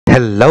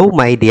Hello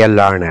my dear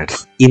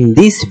learners. In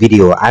this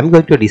video I am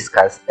going to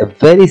discuss a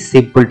very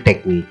simple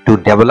technique to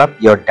develop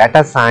your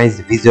data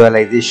science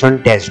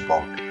visualization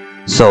dashboard.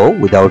 So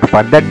without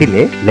further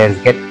delay,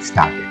 let's get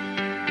started.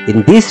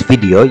 In this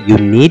video you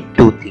need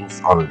two things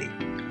only.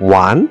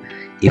 One,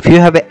 if you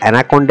have an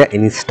Anaconda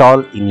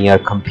installed in your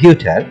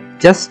computer,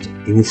 just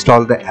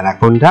install the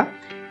Anaconda,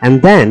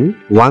 and then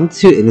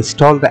once you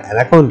install the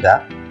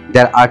Anaconda,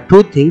 there are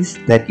two things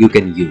that you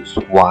can use.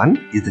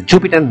 One is the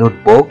Jupyter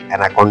Notebook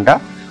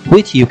Anaconda,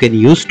 which you can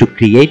use to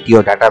create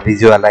your data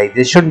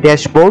visualization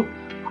dashboard,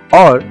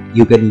 or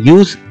you can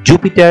use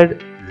Jupyter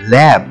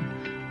Lab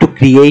to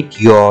create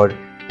your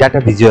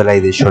data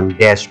visualization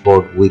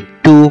dashboard with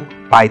two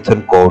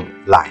Python code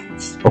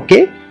lines.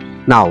 Okay,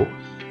 now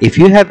if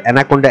you have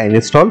Anaconda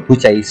installed,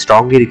 which I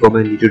strongly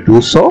recommend you to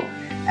do so,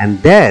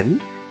 and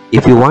then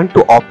if you want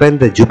to open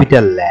the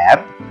Jupyter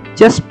Lab,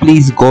 just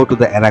please go to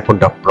the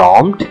Anaconda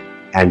prompt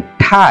and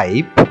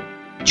type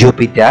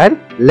Jupyter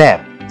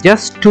Lab,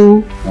 just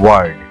two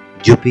words,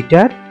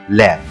 Jupyter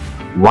Lab.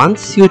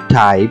 Once you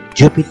type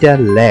Jupyter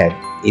Lab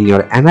in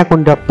your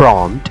Anaconda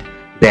prompt,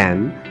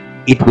 then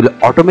it will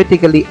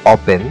automatically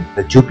open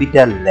the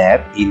Jupyter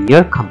Lab in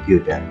your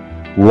computer.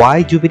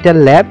 Why Jupyter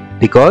Lab?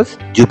 Because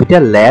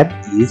Jupyter Lab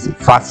is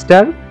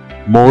faster,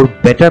 more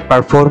better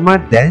performer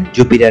than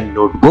Jupyter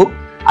Notebook.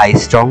 I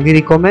strongly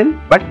recommend,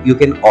 but you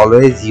can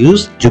always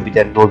use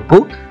Jupyter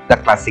Notebook, the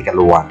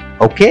classical one.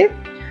 Okay,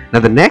 now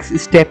the next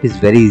step is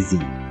very easy.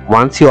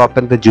 Once you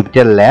open the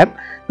Jupyter Lab,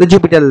 the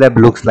Jupyter Lab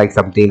looks like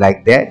something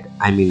like that.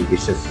 I mean,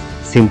 it's a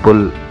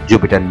simple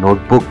Jupyter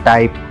Notebook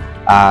type,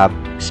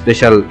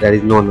 special. There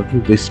is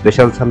nothing to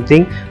special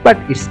something, but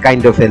it's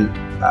kind of an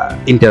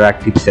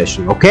interactive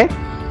session. Okay,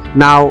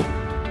 now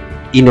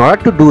in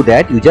order to do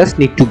that, you just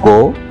need to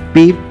go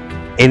pip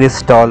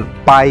install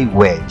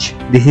pywedge.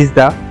 This is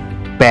the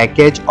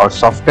package or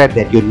software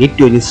that you need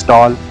to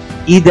install.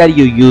 Either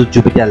you use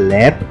Jupyter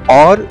Lab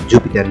or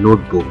Jupyter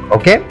Notebook.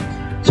 Okay,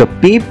 so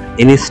pip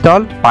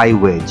install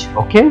pywedge.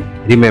 Okay,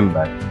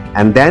 remember,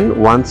 and then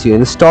once you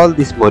install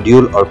this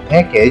module or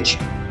package,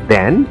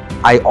 then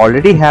I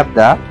already have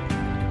the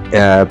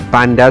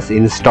pandas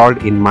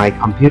installed in my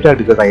computer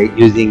because I am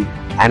using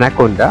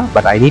Anaconda,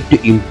 but I need to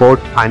import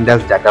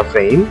pandas data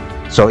frame.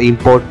 So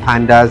import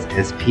pandas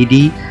as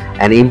PD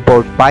and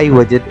import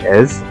pywedge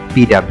as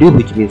pw,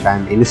 which means I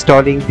am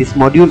installing this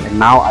module, and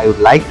now I would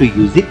like to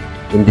use it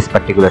in this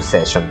particular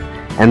session.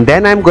 And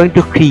then I'm going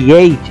to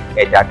create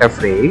a data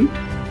frame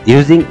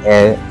using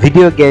a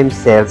video game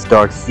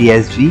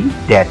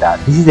sales.csv data.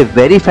 This is a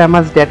very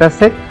famous data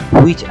set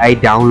which I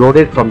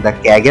downloaded from the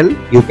Kaggle.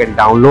 You can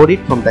download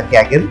it from the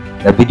Kaggle,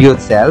 the video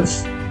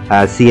sales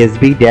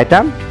CSV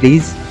data.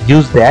 Please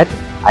use that.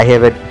 I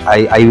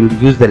will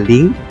use the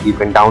link. You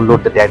can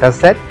download the data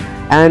set,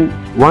 and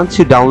once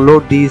you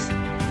download this,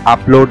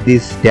 upload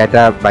this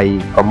data by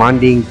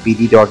commanding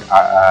pd.read.csv,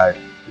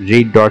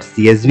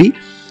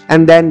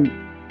 and then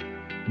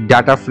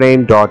data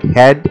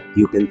frame.head.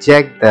 You can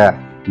check the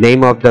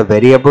name of the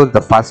variables,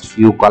 the first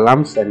few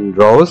columns and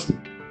rows.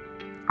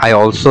 I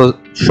also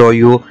show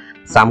you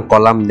some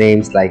column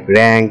names like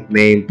rank,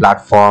 name,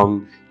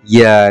 platform,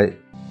 year,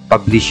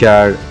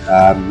 publisher,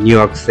 New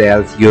York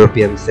sales,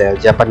 European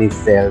sales, Japanese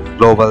sales,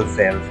 global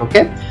sales.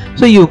 Okay,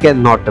 so you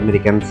can North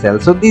American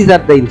sales. So these are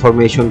the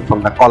information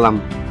from the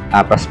column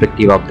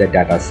perspective of the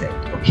data set.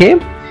 Okay,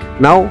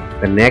 now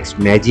the next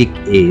magic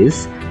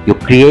is you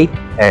create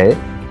a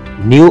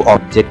new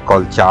object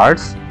called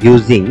charts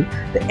using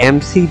the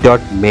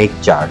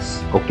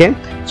mc.makeCharts. Okay,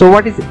 so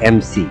what is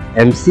MC?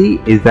 MC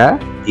is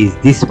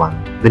this one,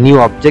 the new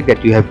object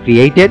that you have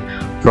created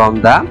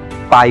from the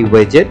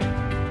pywedge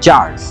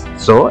charts.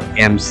 So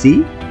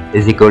MC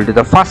is equal to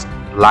the first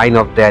line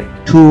of that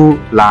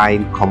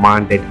two-line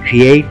command that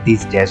create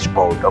this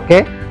dashboard.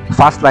 Okay, the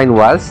first line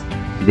was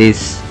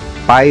this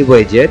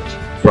pywedge,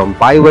 from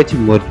pywedge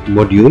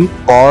module,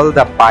 call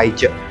the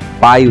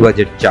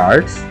pywedge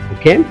charts.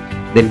 Okay,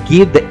 then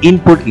give the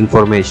input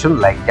information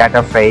like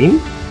data frame.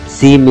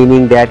 C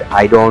meaning that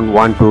I don't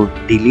want to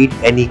delete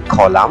any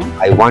column,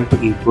 I want to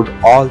include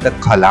all the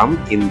column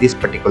in this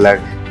particular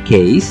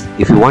case.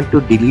 If you want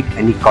to delete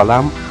any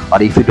column,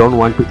 or if you don't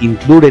want to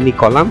include any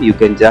column, you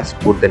can just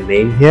put the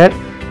name here.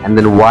 And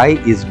then Y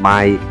is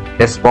my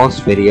response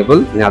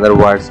variable, in other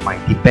words my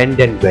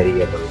dependent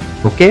variable.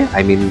 Okay,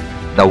 I mean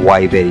the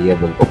Y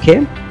variable.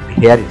 Okay,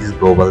 here it is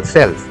global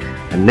sales.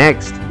 And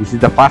next, this is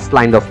the first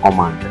line of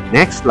command. The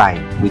next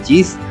line, which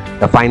is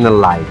the final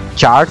line,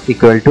 charts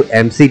equal to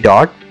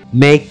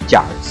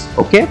mc.makeCharts.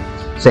 Okay,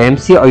 so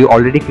MC, you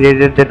already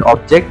created that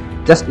object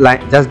just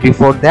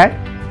before that,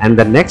 and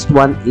the next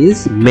one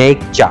is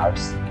make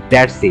charts.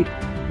 That's it.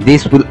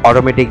 This will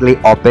automatically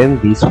open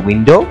this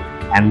window,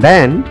 and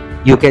then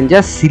you can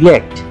just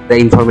select the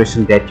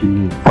information that you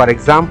need. For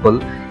example,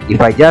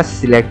 if I just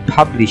select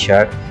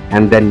publisher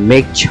and then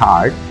make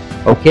chart,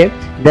 okay,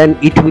 then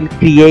it will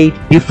create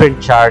different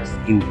charts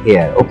in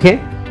here. Okay,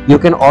 you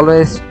can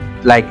always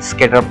like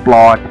scatter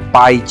plot,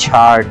 pie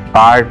chart,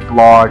 bar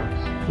plot,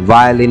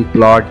 violin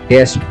plot,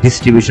 test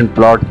distribution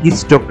plot,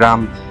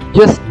 histogram,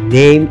 Just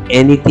name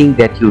anything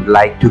that you'd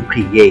like to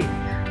create.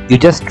 You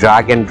just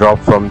drag and drop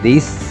from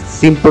this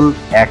simple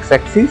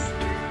x-axis,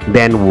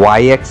 then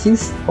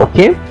y-axis,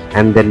 okay,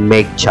 and then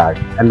make chart.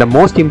 And the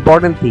most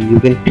important thing, you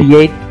can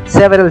create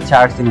several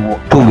charts in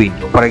two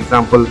windows. For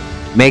example,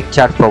 make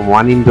chart from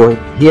one window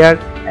here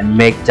and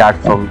make chart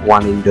from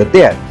one window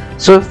there.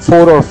 So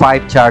 4 or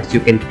 5 charts you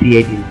can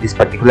create in this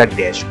particular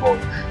dashboard.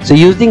 So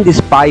using this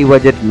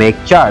pywedge make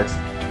charts,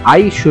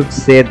 I should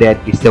say that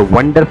it's a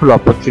wonderful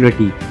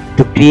opportunity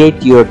to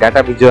create your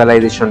data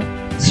visualization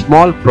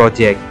small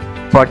project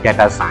for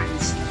data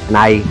science. And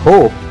I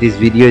hope this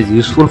video is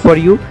useful for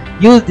you.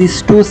 Use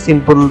these two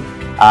simple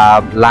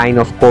line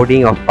of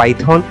coding of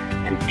Python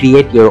and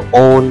create your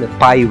own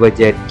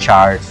pywedge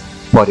charts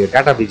for your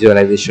data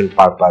visualization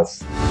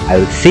purpose. I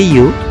will see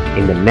you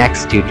in the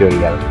next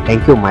tutorial.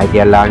 Thank you, my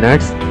dear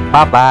learners.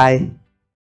 Bye bye.